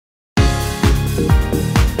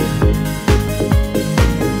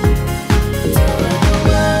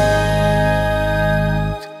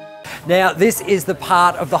Now, this is the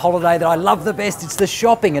part of the holiday that I love the best. It's the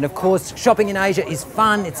shopping. And of course, shopping in Asia is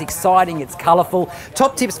fun, it's exciting, it's colourful.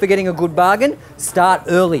 Top tips for getting a good bargain: start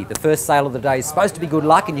early. The first sale of the day is supposed to be good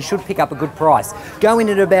luck and you should pick up a good price. Go in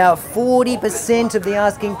at about 40% of the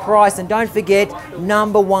asking price, and don't forget,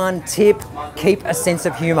 #1 tip, keep a sense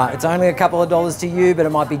of humour. It's only a couple of dollars to you, but it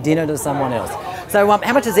might be dinner to someone else. So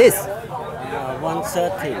how much is this?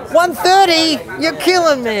 $1.30. $1.30? You're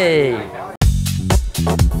killing me.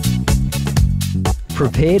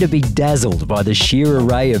 Prepare to be dazzled by the sheer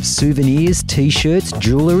array of souvenirs, t-shirts,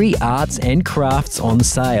 jewellery, arts and crafts on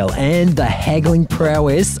sale, and the haggling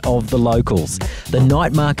prowess of the locals. The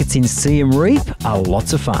night markets in Siem Reap are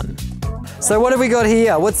lots of fun. So what have we got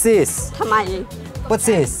here? What's this? Tamai. What's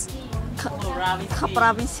this?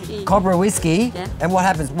 Cobra whiskey. Cobra whiskey? Yeah. And what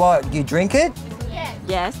happens? What, you drink it?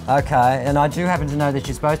 Yes. Okay, and I do happen to know that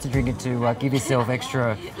you're supposed to drink it to give yourself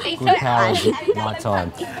extra good powers at night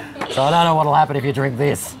time. So I don't know what'll happen if you drink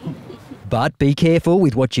this. But be careful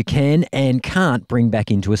with what you can and can't bring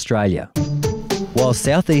back into Australia. While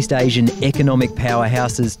Southeast Asian economic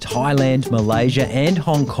powerhouses Thailand, Malaysia and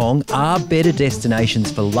Hong Kong are better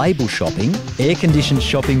destinations for label shopping, air-conditioned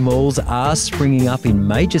shopping malls are springing up in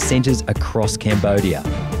major centres across Cambodia.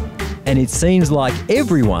 And it seems like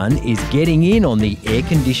everyone is getting in on the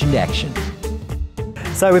air-conditioned action.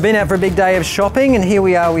 So we've been out for a big day of shopping, and here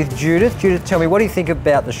we are with Judith. Judith, tell me, what do you think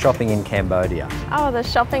about the shopping in Cambodia? Oh, the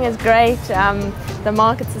shopping is great. The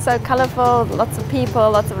markets are so colourful, lots of people,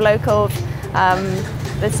 lots of locals.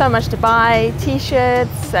 There's so much to buy: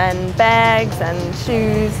 t-shirts and bags and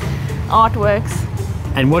shoes, artworks.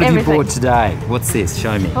 And what have everything. you bought today? What's this?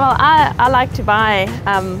 Show me. Well, I like to buy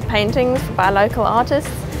paintings by local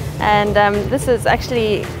artists, and this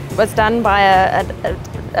was done by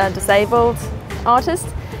a disabled artist,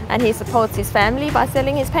 and he supports his family by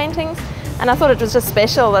selling his paintings. And I thought it was just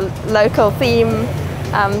special, a local theme,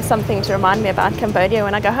 something to remind me about Cambodia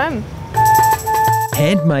when I go home.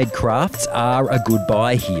 Handmade crafts are a good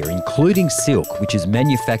buy here, including silk, which is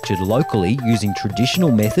manufactured locally using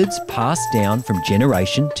traditional methods passed down from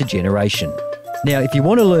generation to generation. Now, if you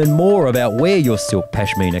want to learn more about where your silk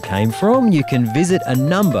pashmina came from, you can visit a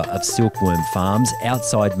number of silkworm farms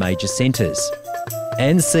outside major centres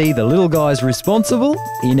and see the little guys responsible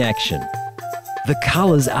in action. The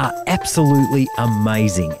colours are absolutely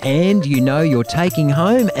amazing, and you know you're taking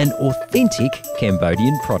home an authentic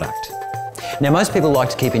Cambodian product. Now, most people like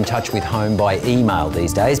to keep in touch with home by email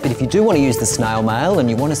these days, but if you do want to use the snail mail and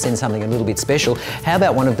you want to send something a little bit special, how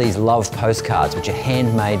about one of these love postcards, which are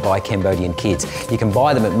handmade by Cambodian kids? You can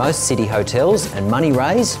buy them at most city hotels, and money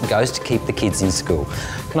raised goes to keep the kids in school.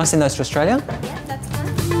 Can I send those to Australia? Yeah, that's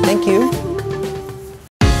fine. Thank you.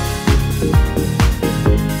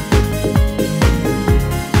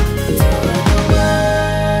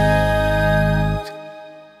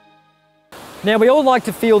 Now, we all like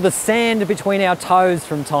to feel the sand between our toes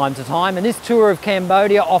from time to time, and this tour of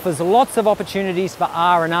Cambodia offers lots of opportunities for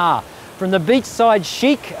R&R. From the beachside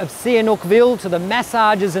chic of Sihanoukville to the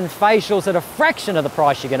massages and facials at a fraction of the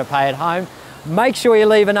price you're going to pay at home, make sure you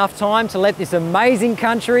leave enough time to let this amazing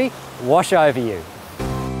country wash over you.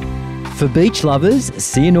 For beach lovers,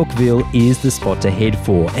 Sihanoukville is the spot to head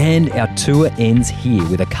for, and our tour ends here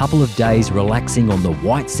with a couple of days relaxing on the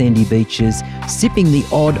white sandy beaches, sipping the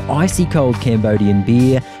odd icy cold Cambodian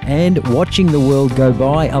beer and watching the world go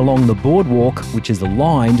by along the boardwalk, which is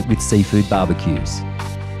lined with seafood barbecues.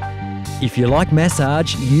 If you like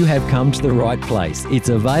massage, you have come to the right place. It's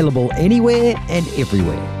available anywhere and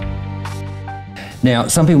everywhere. Now,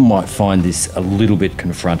 some people might find this a little bit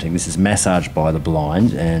confronting. This is massage by the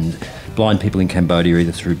blind, and blind people in Cambodia,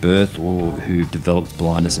 either through birth or who've developed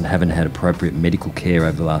blindness and haven't had appropriate medical care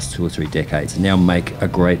over the last 2 or 3 decades, now make a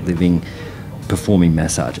great living performing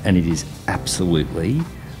massage, and it is absolutely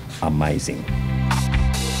amazing.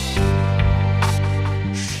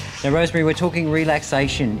 Now, Rosemary, we're talking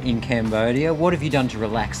relaxation in Cambodia. What have you done to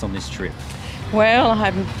relax on this trip? Well,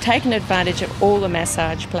 I've taken advantage of all the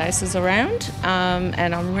massage places around,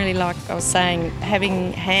 and I'm really, like I was saying,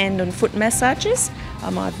 having hand and foot massages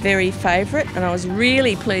are my very favourite, and I was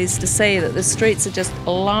really pleased to see that the streets are just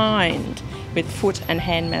lined with foot and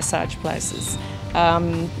hand massage places.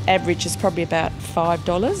 Average is probably about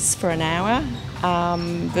 $5 for an hour,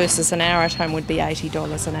 versus an hour at home would be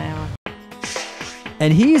 $80 an hour.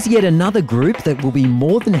 And here's yet another group that will be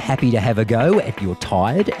more than happy to have a go at your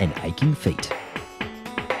tired and aching feet.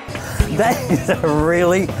 That is a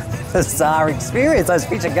really bizarre experience. Those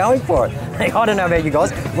fish are going for it. I don't know about you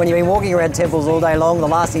guys, when you've been walking around temples all day long, the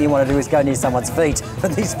last thing you want to do is go near someone's feet.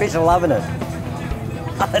 But these fish are loving it.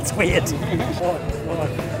 Oh, that's weird.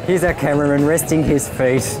 Here's our cameraman resting his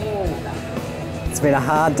feet. been a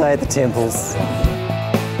hard day at the temples.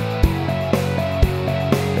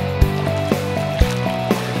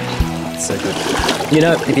 So good. You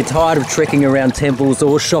know, if you're tired of trekking around temples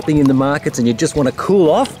or shopping in the markets and you just want to cool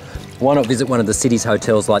off, why not visit one of the city's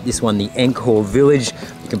hotels like this one, the Angkor Village.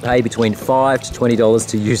 You can pay between $5 to $20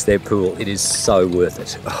 to use their pool. It is so worth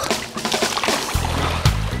it.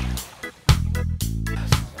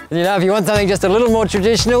 You know, if you want something just a little more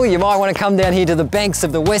traditional, you might want to come down here to the banks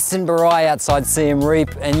of the Western Barai outside Siem Reap,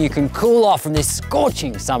 and you can cool off from this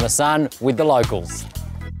scorching summer sun with the locals.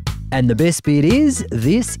 And the best bit is,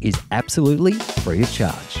 this is absolutely free of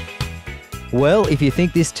charge. Well, if you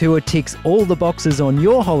think this tour ticks all the boxes on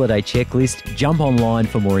your holiday checklist, jump online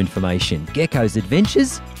for more information.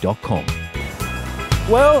 GeckosAdventures.com.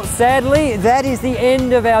 Well, sadly, that is the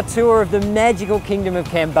end of our tour of the magical kingdom of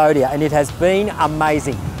Cambodia, and it has been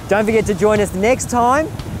amazing. Don't forget to join us next time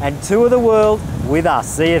and tour the world with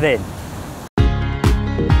us. See you then.